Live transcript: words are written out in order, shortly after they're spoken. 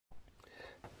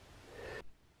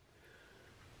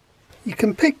You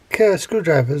can pick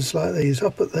screwdrivers like these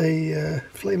up at the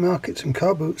flea markets and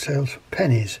car boot sales for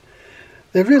pennies.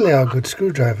 They really are good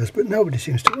screwdrivers, but nobody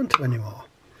seems to want them anymore.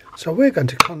 So we're going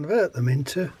to convert them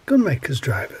into gunmaker's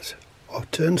drivers, or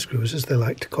turnscrews as they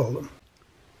like to call them.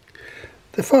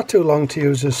 They're far too long to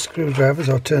use as screwdrivers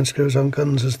or turnscrews on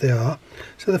guns as they are,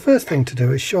 so the first thing to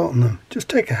do is shorten them. Just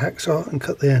take a hacksaw and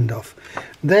cut the end off.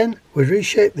 Then we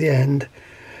reshape the end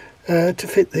to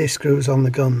fit these screws on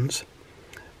the guns.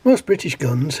 Most British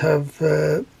guns have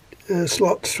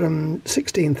slots from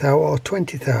 16 thou or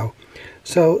 20 thou,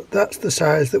 so that's the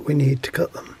size that we need to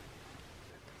cut them.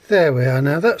 There we are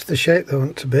now, that's the shape they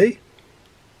want to be.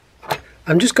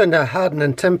 I'm just going to harden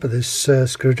and temper this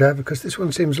screwdriver because this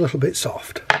one seems a little bit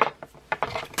soft.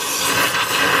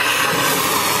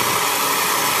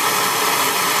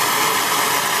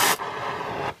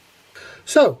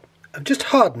 So, I've just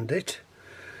hardened it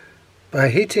by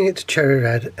heating it to cherry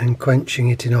red and quenching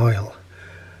it in oil.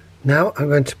 Now I'm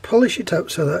going to polish it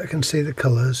up so that I can see the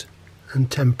colours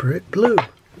and temper it blue.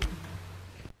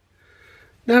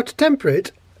 Now to temper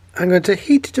it, I'm going to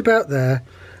heat it about there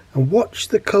and watch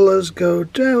the colours go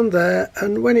down there,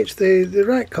 and when it's the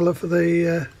right colour for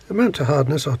the amount of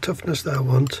hardness or toughness that I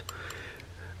want,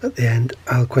 at the end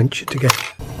I'll quench it again.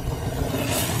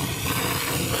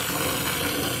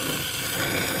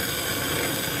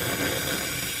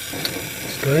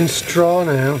 Going straw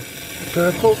now,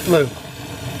 purple, blue.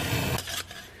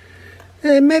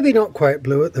 Maybe not quite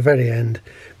blue at the very end,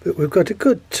 but we've got a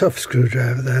good tough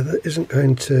screwdriver there that isn't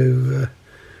going to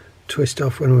twist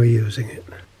off when we're using it.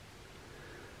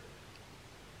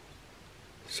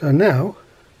 So now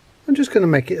I'm just going to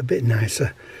make it a bit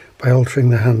nicer by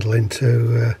altering the handle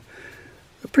into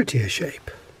a prettier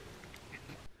shape.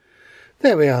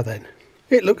 There we are then.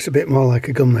 It looks a bit more like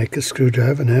a gunmaker's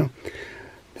screwdriver now.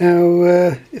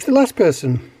 Now, if the last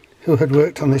person who had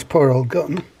worked on this poor old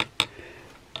gun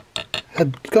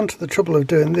had gone to the trouble of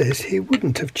doing this, he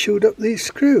wouldn't have chewed up these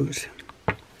screws.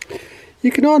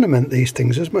 You can ornament these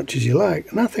things as much as you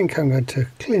like, and I think I'm going to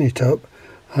clean it up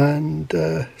and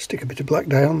stick a bit of black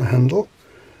dye on the handle,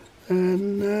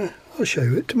 and I'll show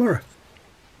you it tomorrow.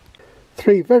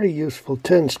 3 very useful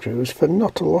turn screws for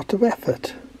not a lot of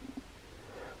effort.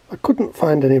 I couldn't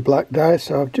find any black dye,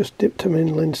 so I've just dipped them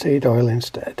in linseed oil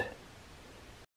instead.